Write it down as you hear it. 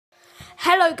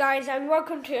Hello guys, and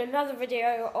welcome to another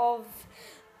video of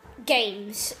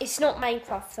games. It's not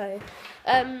Minecraft though.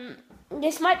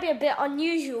 This might be a bit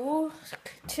unusual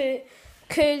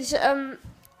because I'm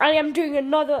doing a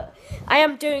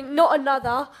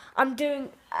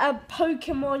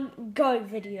Pokemon Go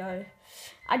video.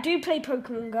 I do play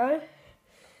Pokemon Go,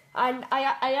 and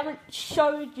I haven't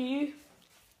showed you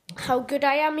how good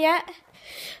I am yet,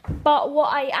 but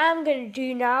what I am going to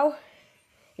do now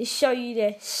is show you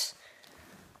this.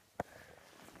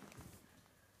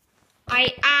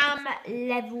 I am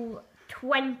level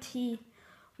 21,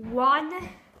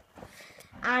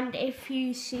 and if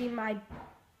you see my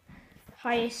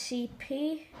highest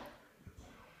CP,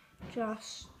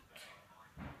 just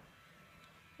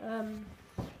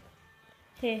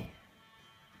here.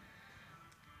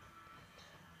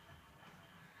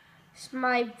 It's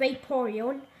my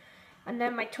Vaporeon, and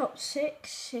then my top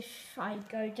 6. If I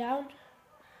go down,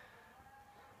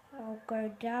 I'll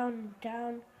go down.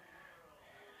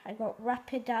 I got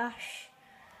Rapidash,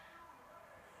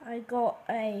 I got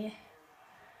a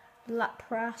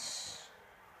Lapras,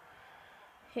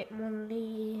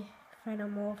 Hitmonlee,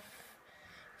 Venomoth,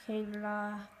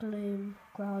 Kingler, Gloom,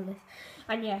 Growlithe,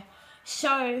 and yeah.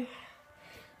 So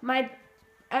my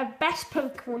best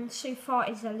Pokemon so far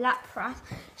is a Lapras.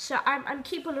 So I'm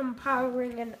keeping on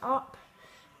powering it up,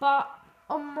 but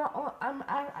on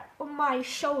my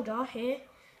shoulder here,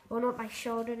 well not my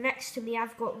shoulder, next to me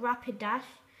I've got Rapidash.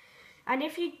 And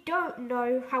if you don't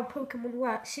know how Pokemon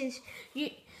works, is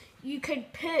you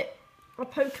could put a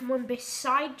Pokemon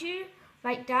beside you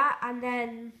like that, and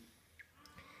then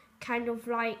kind of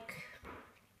like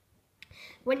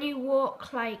when you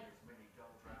walk,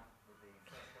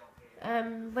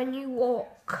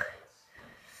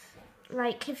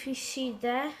 like if you see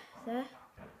there,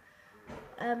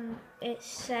 it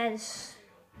says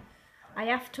I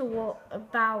have to walk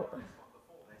about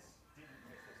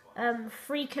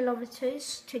 3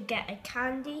 kilometers to get a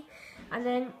candy, and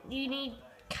then you need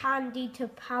candy to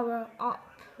power up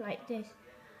like this.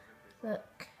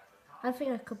 Look, I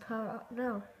think I could power up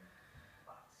now.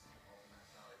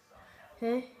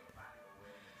 Here.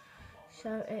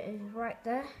 So it is right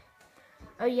there.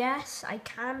 Oh yes, I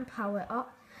can power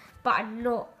up, but I'm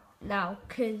not now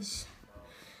because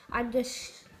I'm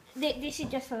just. This is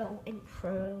just a little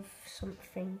intro of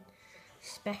something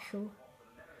special.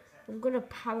 I'm gonna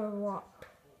power up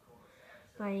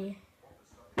my.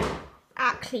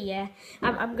 Actually, yeah,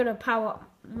 I'm gonna power up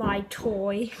my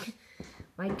toy.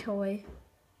 My toy.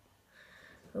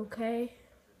 Okay,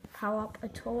 power up a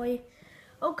toy.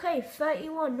 Okay,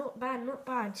 31, not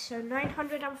bad. So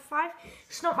 905.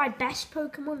 It's not my best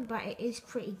Pokemon, but it is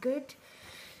pretty good.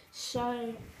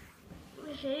 So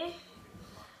here,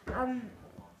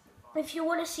 if you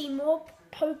want to see more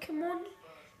Pokemon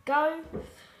Go,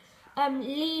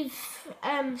 leave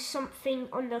something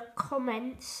on the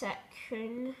comment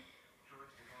section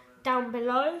down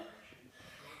below,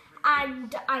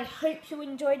 and I hope you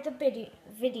enjoyed the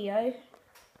video.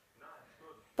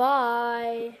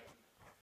 Bye.